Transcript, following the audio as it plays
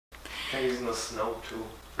I'm using the snow too.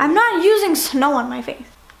 I'm not using snow on my face.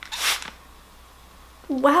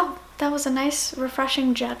 Wow, that was a nice,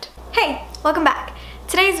 refreshing jet. Hey, welcome back.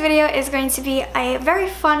 Today's video is going to be a very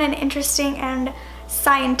fun and interesting and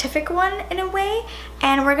scientific one in a way,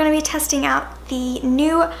 and we're going to be testing out the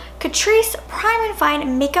new Catrice Prime and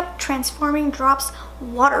Fine Makeup Transforming Drops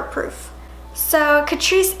Waterproof. So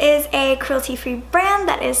Catrice is a cruelty-free brand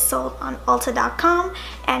that is sold on Ulta.com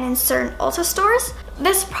and in certain Ulta stores.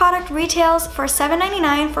 This product retails for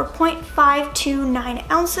 $7.99 for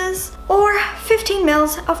 0.529 ounces or 15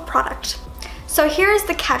 mils of product. So here's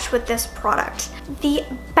the catch with this product. The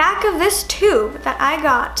back of this tube that I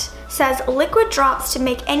got says liquid drops to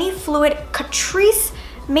make any fluid Catrice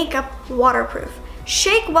makeup waterproof.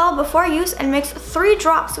 Shake well before use and mix 3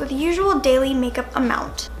 drops with usual daily makeup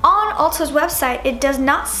amount. On Ulta's website, it does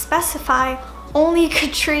not specify only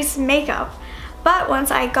Catrice makeup, but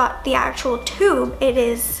once I got the actual tube, it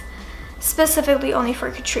is specifically only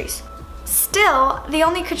for Catrice. Still, the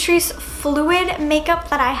only Catrice fluid makeup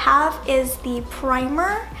that I have is the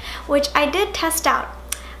primer, which I did test out.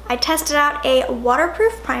 I tested out a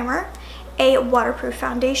waterproof primer, a waterproof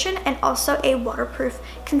foundation, and also a waterproof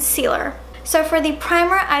concealer. So for the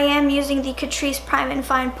primer, I am using the Catrice Prime and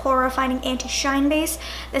Fine Pore Refining Anti-Shine Base.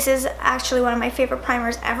 This is actually one of my favorite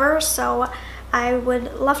primers ever, so I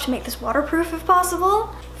would love to make this waterproof if possible.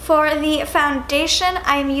 For the foundation,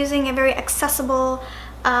 I'm using a very accessible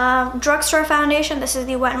drugstore foundation. This is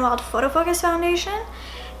the Wet n Wild Photo Focus foundation.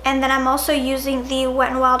 And then I'm also using the Wet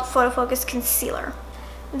n Wild Photo Focus concealer.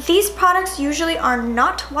 These products usually are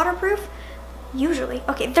not waterproof. Usually,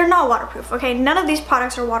 okay, they're not waterproof, okay? None of these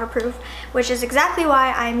products are waterproof, which is exactly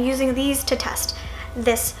why I'm using these to test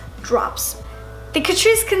this drops. The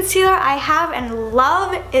Catrice concealer I have and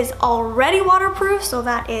love is already waterproof, so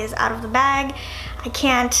that is out of the bag. I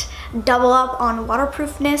can't double up on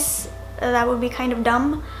waterproofness. That would be kind of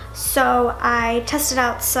dumb. So I tested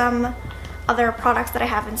out some other products that I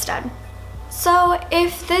have instead. So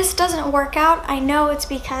if this doesn't work out, I know it's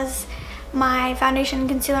because my foundation and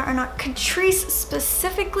concealer are not Catrice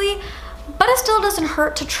specifically, but it still doesn't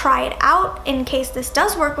hurt to try it out in case this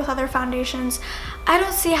does work with other foundations. I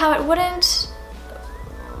don't see how it wouldn't,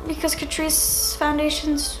 because Catrice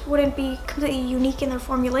foundations wouldn't be completely unique in their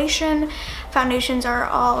formulation. Foundations are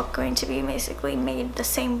all going to be basically made the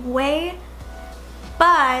same way.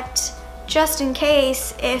 But just in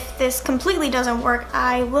case, if this completely doesn't work,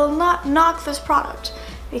 I will not knock this product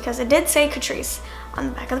because it did say Catrice on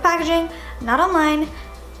the back of the packaging, not online.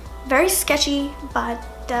 Very sketchy, but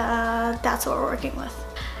that's what we're working with.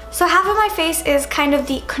 So half of my face is kind of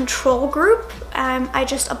the control group. I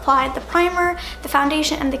just applied the primer, the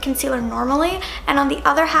foundation, and the concealer normally, and on the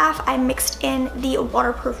other half I mixed in the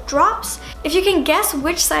waterproof drops. If you can guess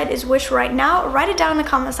which side is which right now, write it down in the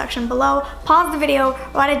comment section below, pause the video,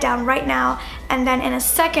 write it down right now, and then in a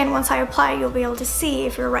second, once I apply, you'll be able to see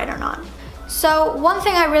if you're right or not. So one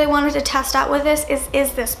thing I really wanted to test out with this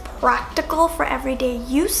is this practical for everyday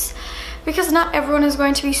use? Because not everyone is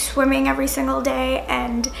going to be swimming every single day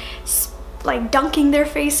and like dunking their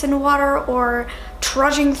face in water or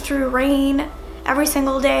trudging through rain every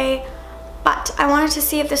single day. But I wanted to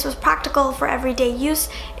see if this was practical for everyday use.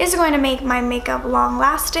 Is it going to make my makeup long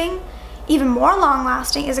lasting? Even more long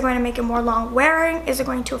lasting? Is it going to make it more long wearing? Is it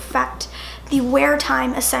going to affect the wear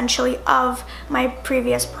time essentially of my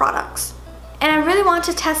previous products? And I really want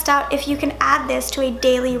to test out if you can add this to a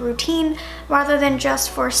daily routine rather than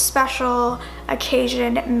just for special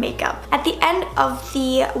occasion makeup. At the end of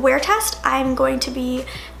the wear test, I'm going to be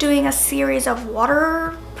doing a series of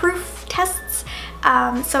waterproof tests.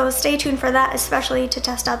 So stay tuned for that, especially to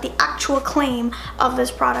test out the actual claim of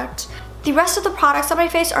this product. The rest of the products on my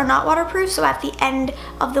face are not waterproof, so at the end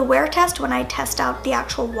of the wear test, when I test out the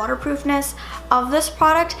actual waterproofness of this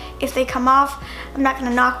product, if they come off, I'm not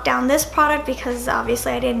gonna knock down this product because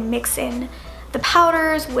obviously I didn't mix in the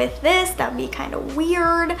powders with this. That'd be kind of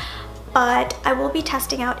weird, but I will be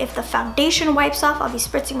testing out if the foundation wipes off. I'll be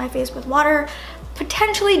spritzing my face with water,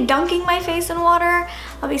 potentially dunking my face in water.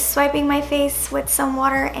 I'll be swiping my face with some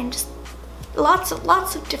water and just lots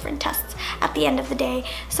of different tests at the end of the day,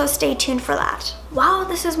 so stay tuned for that. Wow,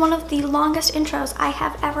 this is one of the longest intros I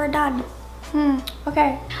have ever done.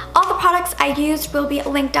 Okay. All the products I used will be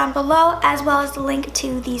linked down below, as well as the link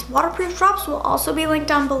to these waterproof drops will also be linked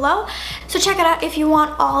down below. So check it out if you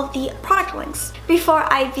want all the product links. Before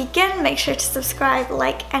I begin, make sure to subscribe,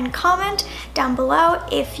 like, and comment down below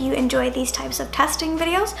if you enjoy these types of testing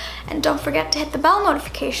videos. And don't forget to hit the bell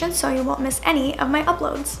notification so you won't miss any of my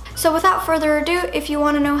uploads. So without further ado, if you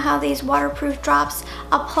want to know how these waterproof drops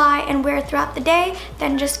apply and wear throughout the day,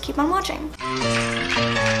 then just keep on watching.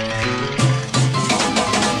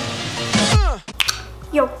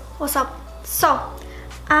 What's up? So,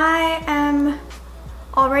 I am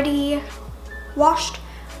already washed,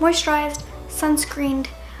 moisturized, sunscreened.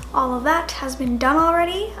 All of that has been done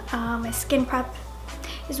already. My skin prep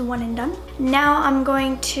is one and done. Now I'm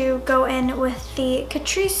going to go in with the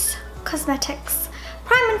Catrice Cosmetics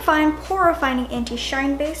Prime and Fine Pore Refining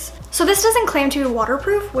Anti-Shine Base. So this doesn't claim to be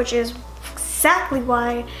waterproof, which is exactly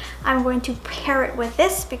why I'm going to pair it with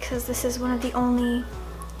this, because this is one of the only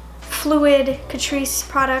fluid Catrice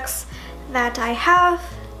products that I have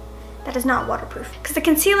that is not waterproof. Because the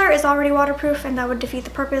concealer is already waterproof and that would defeat the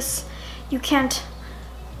purpose. You can't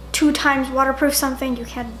 2 times waterproof something, you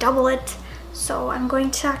can't double it. So I'm going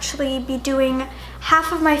to actually be doing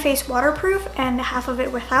half of my face waterproof and half of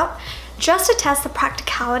it without, just to test the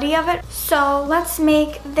practicality of it. So let's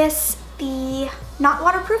make this the not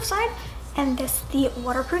waterproof side and this the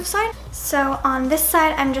waterproof side. So on this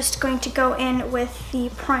side, I'm just going to go in with the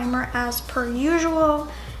primer as per usual.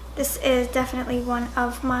 This is definitely one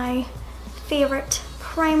of my favorite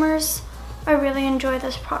primers. I really enjoy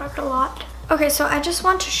this product a lot. Okay, so I just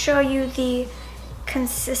want to show you the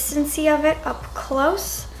consistency of it up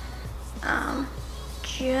close.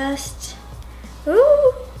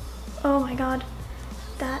 Ooh, oh my god,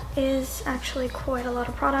 that is actually quite a lot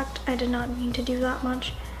of product. I did not mean to do that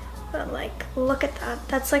much, but like, look at that.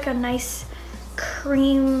 That's like a nice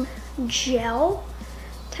cream gel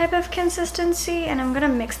type of consistency, and I'm gonna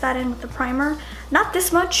mix that in with the primer. Not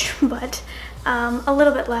this much, but a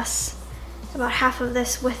little bit less, about half of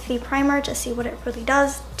this with the primer, to see what it really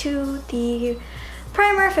does to the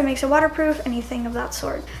primer, if it makes it waterproof, anything of that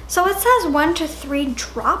sort. So it says 1 to 3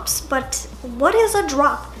 drops, but what is a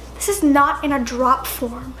drop? This is not in a drop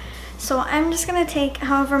form. So I'm just gonna take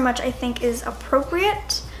however much I think is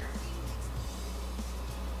appropriate.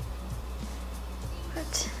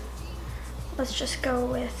 But let's just go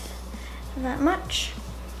with that much.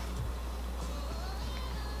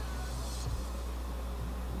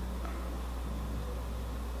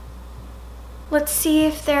 Let's see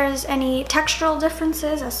if there's any textural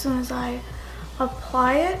differences as soon as I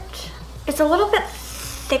apply it. It's a little bit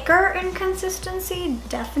thicker in consistency,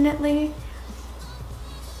 definitely.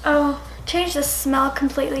 Oh, changed the smell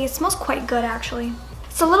completely. It smells quite good, actually.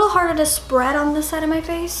 It's a little harder to spread on this side of my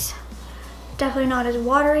face. Definitely not as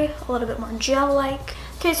watery, a little bit more gel-like.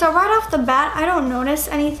 Okay, so right off the bat, I don't notice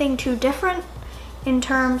anything too different in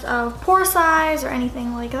terms of pore size or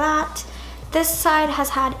anything like that. This side has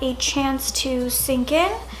had a chance to sink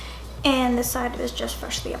in, and this side is just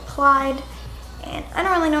freshly applied, and I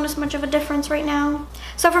don't really notice much of a difference right now.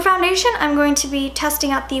 So for foundation, I'm going to be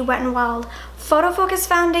testing out the Wet n Wild Photo Focus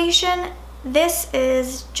foundation. This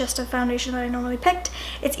is just a foundation that I normally picked.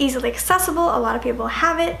 It's easily accessible, a lot of people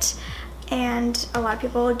have it, and a lot of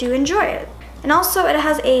people do enjoy it. And also it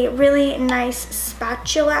has a really nice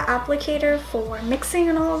spatula applicator for mixing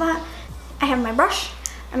and all of that. I have my brush.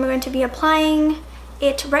 I'm going to be applying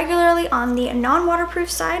it regularly on the non-waterproof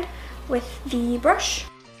side with the brush.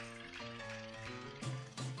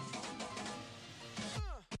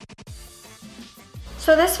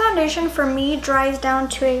 So this foundation for me dries down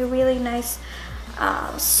to a really nice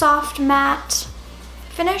soft matte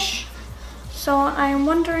finish. So I'm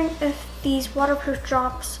wondering if these waterproof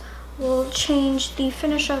drops will change the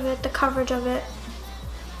finish of it, the coverage of it,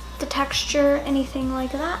 the texture, anything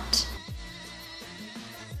like that.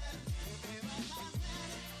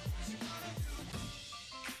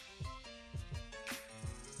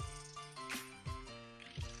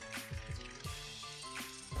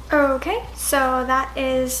 Okay, so that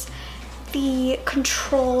is the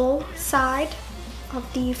control side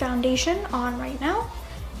of the foundation on right now.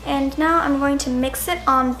 And now I'm going to mix it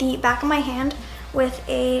on the back of my hand with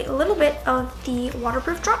a little bit of the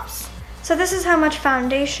waterproof drops. So this is how much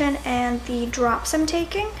foundation and the drops I'm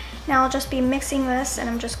taking. Now I'll just be mixing this, and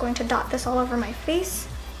I'm just going to dot this all over my face.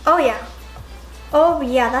 Oh yeah,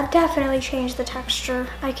 that definitely changed the texture.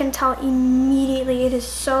 I can tell immediately it is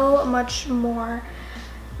so much more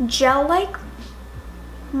gel-like,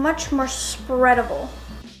 much more spreadable.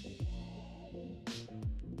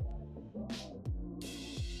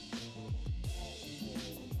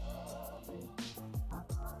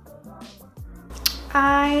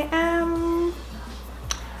 I am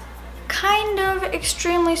kind of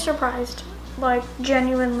extremely surprised, like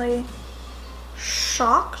genuinely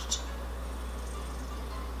shocked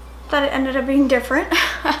that it ended up being different.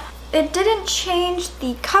 It didn't change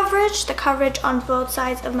the coverage. The coverage on both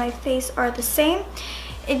sides of my face are the same.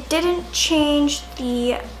 It didn't change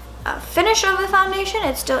the finish of the foundation.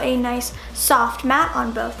 It's still a nice soft matte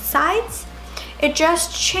on both sides. It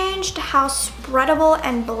just changed how spreadable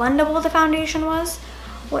and blendable the foundation was,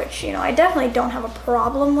 which, you know, I definitely don't have a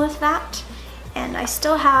problem with that. And I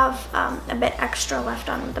still have a bit extra left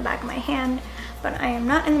on the back of my hand, but I am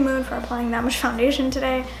not in the mood for applying that much foundation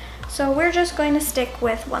today. So we're just going to stick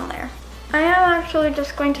with one layer. I am actually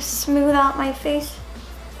just going to smooth out my face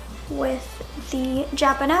with the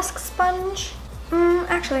Japanesque sponge.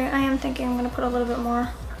 Actually, I am thinking I'm gonna put a little bit more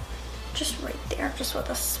just right there, just with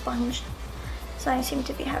a sponge. So I seem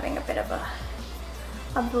to be having a bit of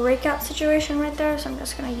a breakout situation right there, so I'm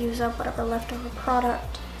just gonna use up whatever leftover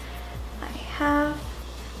product I have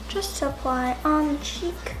just to apply on the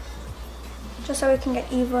cheek, just so we can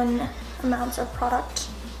get even amounts of product.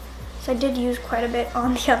 So I did use quite a bit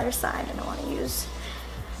on the other side, and I want to use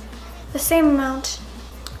the same amount.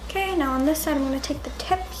 Okay, now on this side I'm going to take the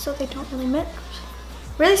tips so they don't really mix.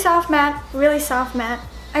 Really soft matte, really soft matte.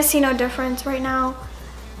 I see no difference right now.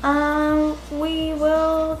 We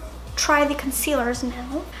will try the concealers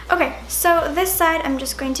now. Okay, so this side I'm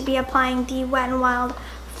just going to be applying the Wet n Wild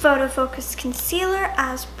Photo Focus Concealer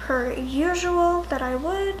as per usual that I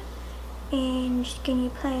would. And just going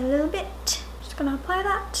to apply a little bit. Just going to apply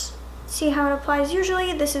that. See how it applies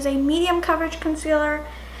usually. This is a medium coverage concealer.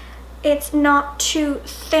 It's not too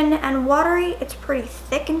thin and watery. It's pretty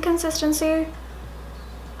thick in consistency.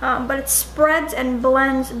 But it spreads and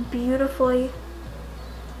blends beautifully,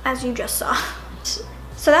 as you just saw.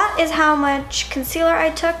 So that is how much concealer I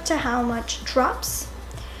took to how much drops.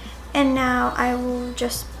 And now I will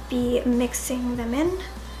just be mixing them in.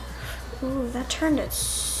 Ooh, that turned it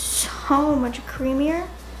so much creamier.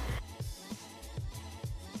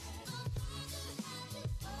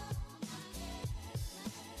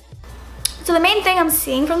 So the main thing I'm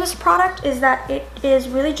seeing from this product is that it is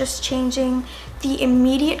really just changing the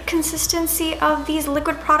immediate consistency of these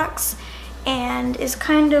liquid products and is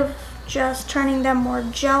kind of just turning them more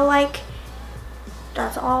gel-like.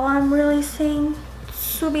 That's all I'm really seeing,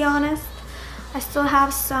 to be honest. I still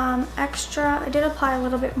have some extra. I did apply a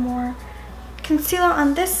little bit more concealer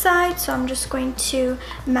on this side, so I'm just going to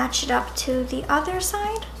match it up to the other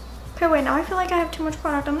side. Okay, wait, now I feel like I have too much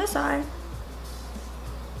product on this side.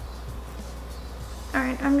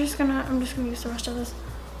 Alright, I'm just gonna use the rest of this.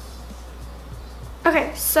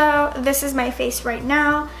 Okay, so this is my face right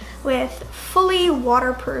now with fully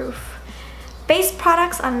waterproof base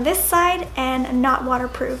products on this side and not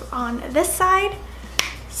waterproof on this side.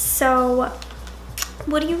 So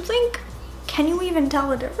what do you think? Can you even tell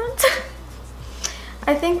the difference?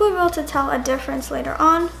 I think we'll be able to tell a difference later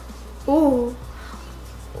on. Ooh,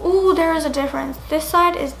 there is a difference. This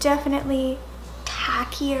side is definitely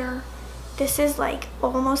tackier. This is like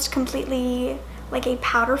almost completely like a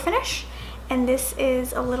powder finish, and this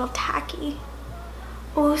is a little tacky.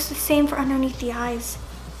 Oh, it's the same for underneath the eyes.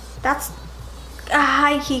 That's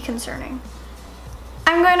high-key concerning.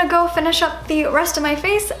 I'm going to go finish up the rest of my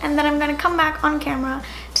face, and then I'm going to come back on camera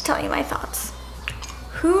to tell you my thoughts.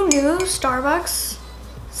 Who knew Starbucks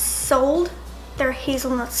sold their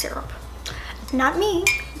hazelnut syrup? Not me.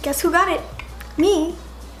 Guess who got it? Me.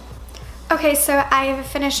 Okay, so I've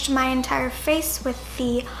finished my entire face with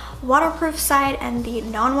the waterproof side and the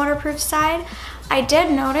non-waterproof side. I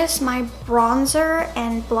did notice my bronzer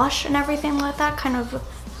and blush and everything like that kind of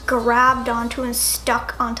grabbed onto and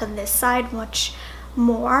stuck onto this side much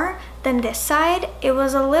more than this side. It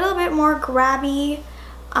was a little bit more grabby,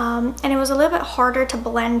 and it was a little bit harder to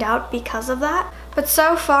blend out because of that. But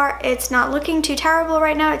so far, it's not looking too terrible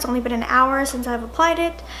right now. It's only been an hour since I've applied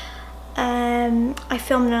it. I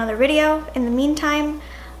filmed another video in the meantime,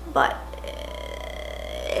 but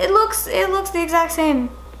it looks the exact same.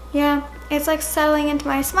 Yeah, it's like settling into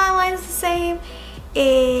my smile lines the same.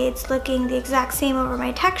 It's looking the exact same over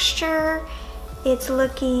my texture. It's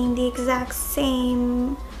looking the exact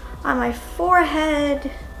same on my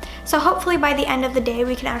forehead. So hopefully by the end of the day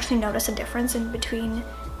we can actually notice a difference in between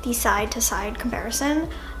the side to side comparison.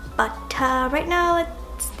 But right now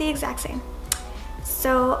it's the exact same.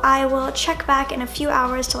 So I will check back in a few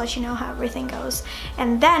hours to let you know how everything goes.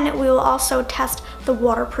 And then we will also test the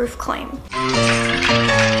waterproof claim.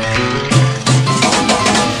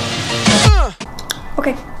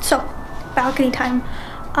 Okay, so balcony time.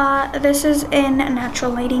 This is in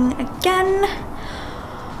natural lighting again.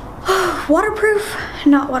 Waterproof,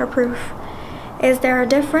 not waterproof. Is there a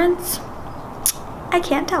difference? I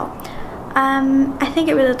can't tell. I think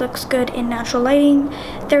it really looks good in natural lighting.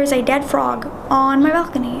 There is a dead frog on my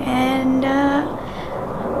balcony, and I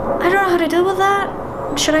don't know how to deal with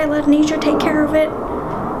that. Should I let nature take care of it?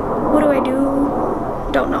 What do I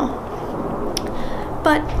do? Don't know.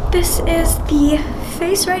 But this is the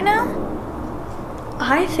face right now.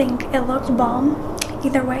 I think it looks bomb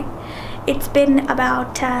either way. It's been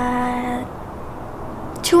about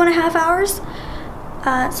 2.5 hours.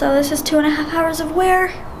 So this is 2.5 hours of wear.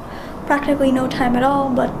 Practically no time at all,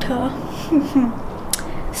 but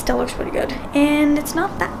still looks pretty good. And it's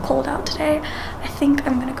not that cold out today. I think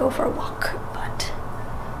I'm gonna go for a walk, but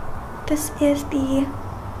this is the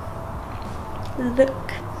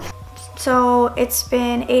look. So it's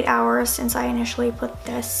been 8 hours since I initially put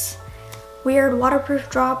this weird waterproof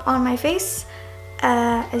drop on my face.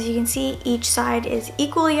 As you can see, each side is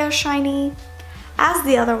equally as shiny as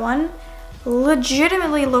the other one.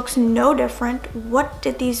 Legitimately looks no different. What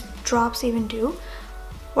did these drops even do?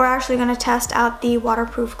 We're actually gonna test out the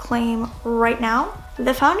waterproof claim right now.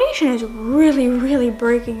 The foundation is really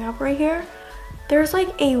breaking up right here. There's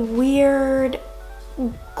like a weird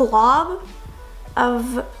glob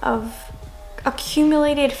of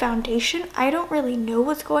accumulated foundation. I don't really know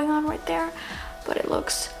what's going on right there, but it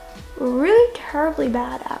looks really terribly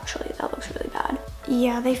bad actually. That looks really bad.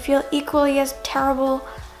 Yeah, they feel equally as terrible.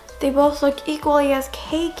 They both look equally as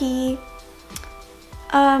cakey.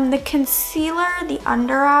 The concealer, the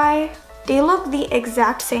under eye, they look the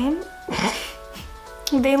exact same.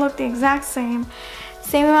 They look the exact same.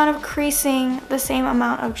 Same amount of creasing, the same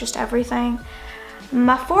amount of just everything.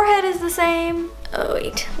 My forehead is the same. Oh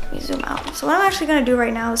wait, let me zoom out. So what I'm actually gonna do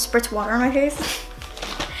right now is spritz water on my face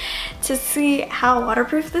to see how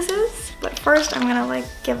waterproof this is. But first I'm gonna like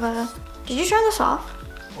give a, did you turn this off?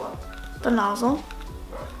 What? The nozzle.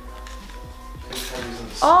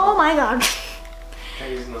 Oh my god.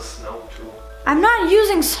 I'm using the snow too. I'm not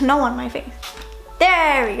using snow on my face.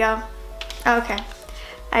 There we go. Okay.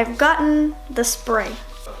 I've gotten the spray.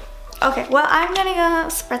 Okay, well I'm gonna go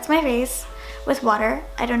spritz my face with water.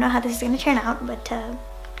 I don't know how this is gonna turn out, but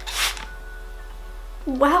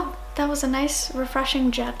wow, that was a nice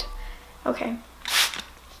refreshing jet. Okay.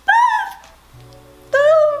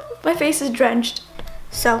 My face is drenched.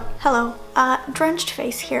 So, hello. Drenched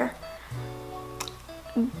face here.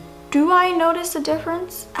 Do I notice a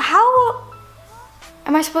difference? How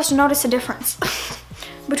am I supposed to notice a difference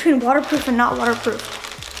between waterproof and not waterproof?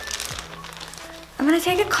 I'm gonna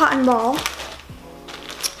take a cotton ball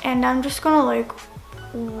and I'm just gonna like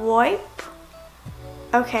wipe.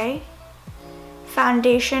 Okay.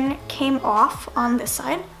 Foundation came off on this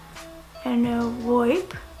side. And a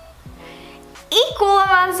wipe. Equal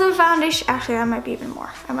amounts of foundation. Actually, that might be even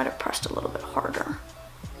more. I might have pressed a little bit harder.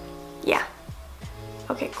 Yeah.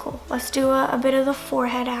 Okay, cool. Let's do a bit of the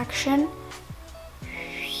forehead action.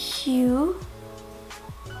 Phew.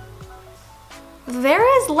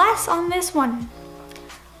 There is less on this one.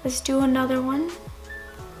 Let's do another one.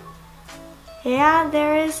 Yeah,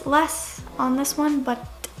 there is less on this one, but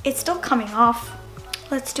it's still coming off.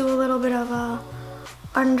 Let's do a little bit of a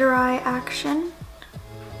under eye action.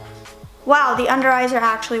 Wow, the under eyes are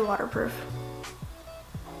actually waterproof.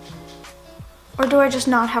 Or do I just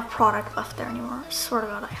not have product left there anymore? I swear to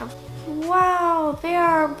God, I have. Wow, they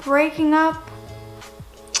are breaking up.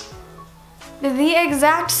 The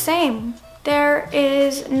exact same. There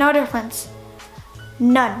is no difference.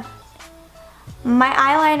 None. My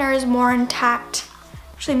eyeliner is more intact.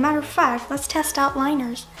 Actually, matter of fact, let's test out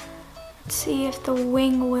liners. Let's see if the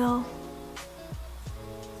wing will.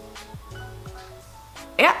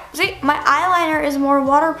 Yeah, see, my eyeliner is more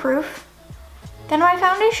waterproof than my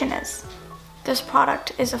foundation is. This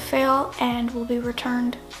product is a fail and will be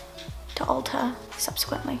returned to Ulta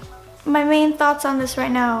subsequently. My main thoughts on this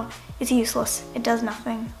right now is useless. It does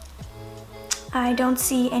nothing. I don't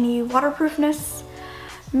see any waterproofness.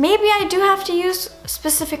 Maybe I do have to use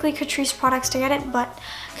specifically Catrice products to get it, but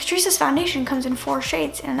Catrice's foundation comes in 4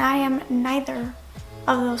 shades and I am neither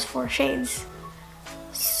of those 4 shades.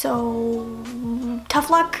 So,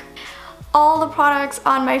 tough luck. All the products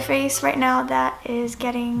on my face right now that is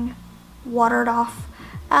getting watered off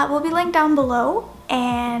will be linked down below,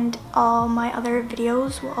 and all my other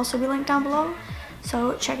videos will also be linked down below.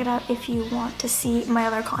 So check it out if you want to see my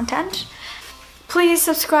other content. Please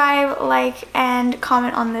subscribe, like, and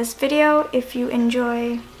comment on this video if you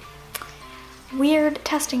enjoy weird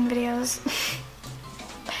testing videos.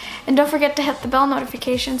 And don't forget to hit the bell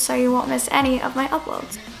notification so you won't miss any of my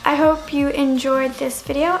uploads. I hope you enjoyed this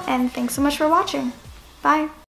video and thanks so much for watching. Bye.